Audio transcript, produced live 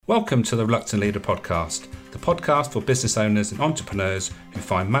Welcome to the Reluctant Leader podcast, the podcast for business owners and entrepreneurs who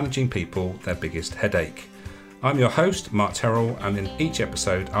find managing people their biggest headache. I'm your host, Mark Terrell, and in each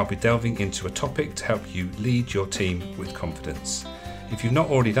episode I'll be delving into a topic to help you lead your team with confidence. If you've not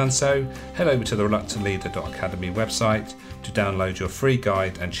already done so, head over to the reluctantleader.academy website to download your free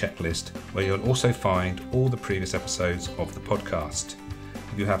guide and checklist, where you'll also find all the previous episodes of the podcast.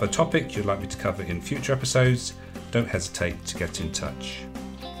 If you have a topic you'd like me to cover in future episodes, don't hesitate to get in touch.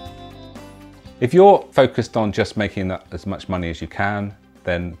 If you're focused on just making as much money as you can,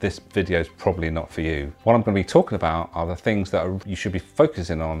 then this video is probably not for you. What I'm going to be talking about are the things that you should be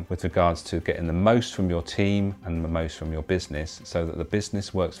focusing on with regards to getting the most from your team and the most from your business, so that the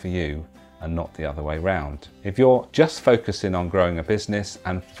business works for you and not the other way around. If you're just focusing on growing a business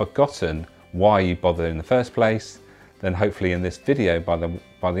and forgotten why you bothered in the first place, then hopefully in this video,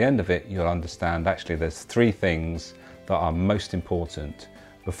 by the end of it, you'll understand actually there's three things that are most important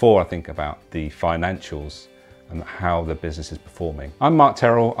before I think about the financials and how the business is performing. I'm Mark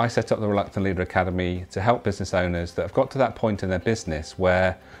Terrell. I set up the Reluctant Leader Academy to help business owners that have got to that point in their business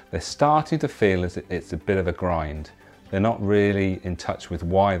where they're starting to feel as it's a bit of a grind. They're not really in touch with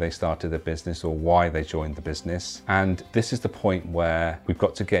why they started their business or why they joined the business. And this is the point where we've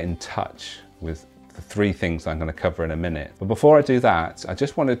got to get in touch with the three things I'm going to cover in a minute. But before I do that, I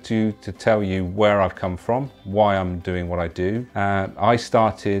just wanted to tell you where I've come from, why I'm doing what I do. I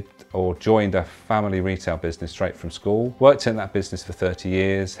started or joined a family retail business straight from school, worked in that business for 30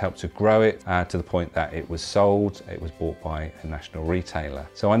 years, helped to grow it to the point that it was sold. It was bought by a national retailer.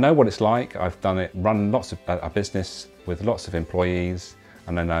 So I know what it's like. I've done it, run lots of a business with lots of employees,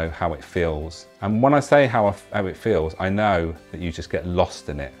 and I know how it feels. And when I say how it feels, I know that you just get lost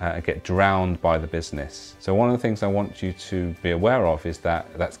in it and get drowned by the business. So one of the things I want you to be aware of is that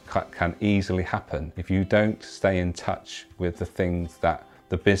can easily happen if you don't stay in touch with the things that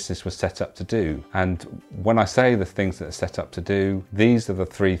the business was set up to do. And when I say the things that are set up to do, these are the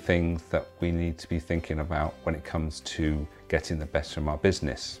three things that we need to be thinking about when it comes to getting the best from our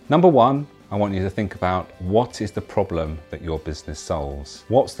business. Number one, I want you to think about what is the problem that your business solves?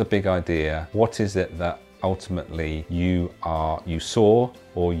 What's the big idea? What is it that ultimately you saw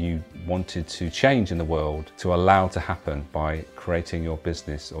or you wanted to change in the world to allow to happen by creating your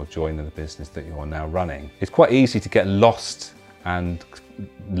business or joining the business that you are now running? It's quite easy to get lost and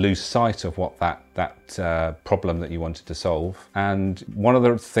lose sight of what that problem that you wanted to solve. And one of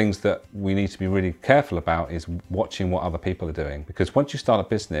the things that we need to be really careful about is watching what other people are doing, because once you start a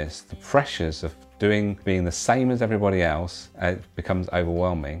business, the pressures of being the same as everybody else becomes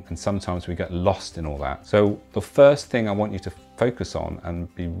overwhelming, and sometimes we get lost in all that. So the first thing I want you to focus on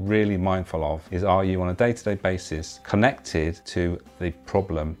and be really mindful of is, are you on a day-to-day basis connected to the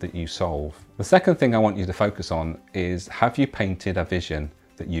problem that you solve? The second thing I want you to focus on is, have you painted a vision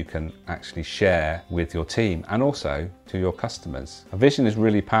that you can actually share with your team and also to your customers? A vision is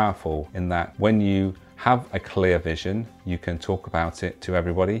really powerful in that when you have a clear vision, you can talk about it to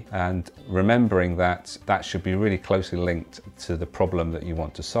everybody, and remembering that should be really closely linked to the problem that you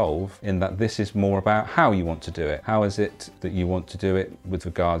want to solve, in that this is more about how you want to do it. How is it that you want to do it with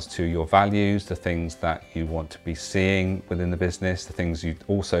regards to your values, the things that you want to be seeing within the business, the things you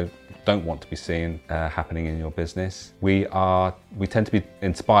also don't want to be seeing happening in your business. We tend to be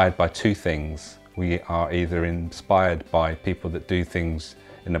inspired by two things. We are either inspired by people that do things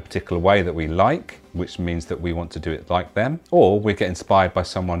in a particular way that we like, which means that we want to do it like them, or we get inspired by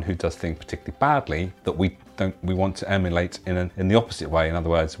someone who does things particularly badly that we want to emulate in the opposite way. In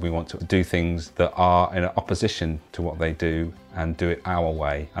other words, we want to do things that are in opposition to what they do and do it our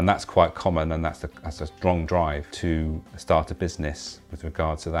way. And that's quite common, and that's a strong drive to start a business with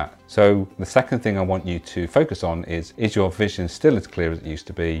regard to that. So the second thing I want you to focus on is your vision still as clear as it used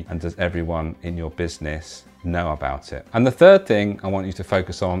to be, and does everyone in your business know about it? And the third thing I want you to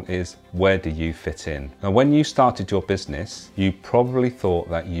focus on is, where do you fit in? Now, when you started your business, you probably thought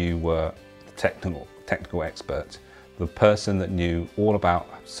that you were the technical expert, the person that knew all about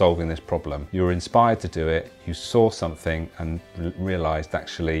solving this problem. You were inspired to do it, you saw something and realized,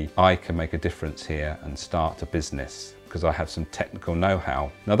 actually, I can make a difference here and start a business because I have some technical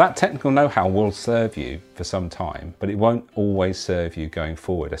know-how. Now, that technical know-how will serve you for some time, but it won't always serve you going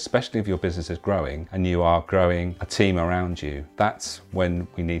forward, especially if your business is growing and you are growing a team around you. That's when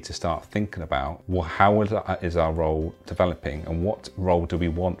we need to start thinking about, well, how is our role developing and what role do we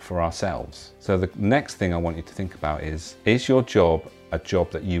want for ourselves? So the next thing I want you to think about is your job a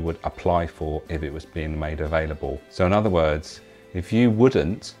job that you would apply for if it was being made available? So in other words, if you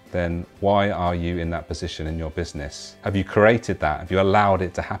wouldn't then why are you in that position in your business? Have you created that? Have you allowed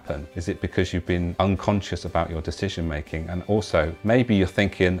it to happen? Is it because you've been unconscious about your decision making? And also, maybe you're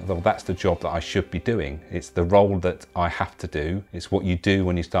thinking, well, that's the job that I should be doing. It's the role that I have to do. It's what you do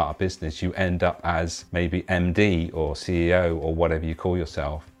when you start a business. You end up as maybe MD or CEO or whatever you call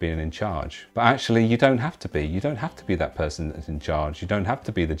yourself, being in charge. But actually, you don't have to be. You don't have to be that person that's in charge. You don't have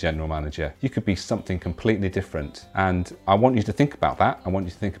to be the general manager. You could be something completely different. And I want you to think about that. I want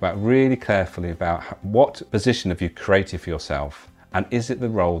you to think about really carefully about what position have you created for yourself, and is it the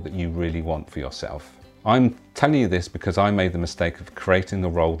role that you really want for yourself? I'm telling you this because I made the mistake of creating a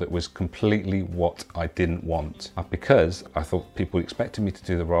role that was completely what I didn't want, because I thought people expected me to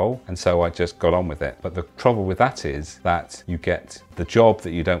do the role, and so I just got on with it. But the trouble with that is that you get the job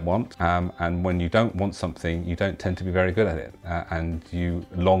that you don't want, and when you don't want something, you don't tend to be very good at it, and you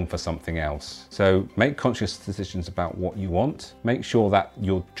long for something else. So make conscious decisions about what you want. Make sure that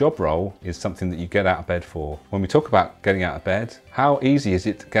your job role is something that you get out of bed for. When we talk about getting out of bed, how easy is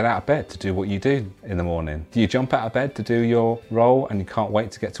it to get out of bed to do what you do in the morning? Do you jump out of bed to do your role and you can't wait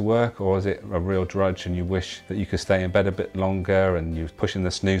to get to work, or is it a real drudge and you wish that you could stay in bed a bit longer and you're pushing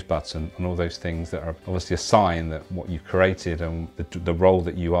the snooze button and all those things that are obviously a sign that what you've created and the role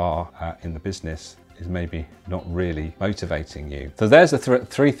that you are in the business is maybe not really motivating you? So there's the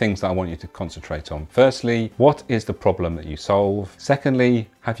three things that I want you to concentrate on. Firstly, what is the problem that you solve? Secondly,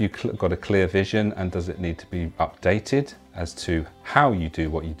 have you got a clear vision, and does it need to be updated as to how you do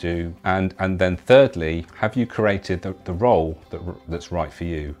what you do? And then thirdly, have you created the role that's right for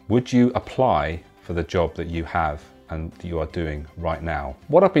you? Would you apply for the job that you have and you are doing right now?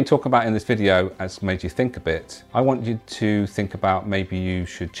 What I've been talking about in this video has made you think a bit. I want you to think about maybe you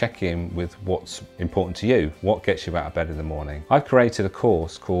should check in with what's important to you. What gets you out of bed in the morning? I've created a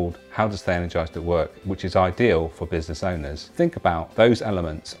course called How to Stay Energized at Work, which is ideal for business owners. Think about those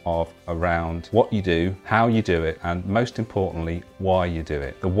elements around what you do, how you do it, and most importantly, why you do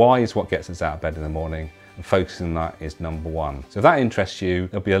it. The why is what gets us out of bed in the morning, and focusing on that is number one. So if that interests you,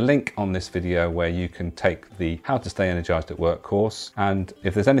 there'll be a link on this video where you can take the How to Stay Energized at Work course. And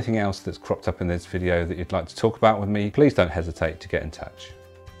if there's anything else that's cropped up in this video that you'd like to talk about with me, please don't hesitate to get in touch.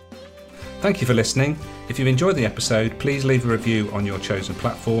 Thank you for listening. If you've enjoyed the episode, please leave a review on your chosen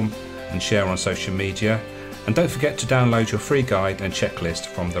platform and share on social media. And don't forget to download your free guide and checklist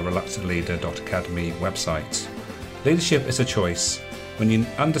from the reluctantleader.academy website. Leadership is a choice. When you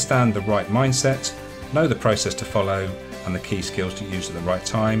understand the right mindset, know the process to follow, and the key skills to use at the right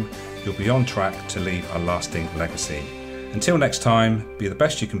time, you'll be on track to leave a lasting legacy. Until next time, be the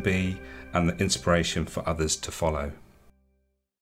best you can be and the inspiration for others to follow.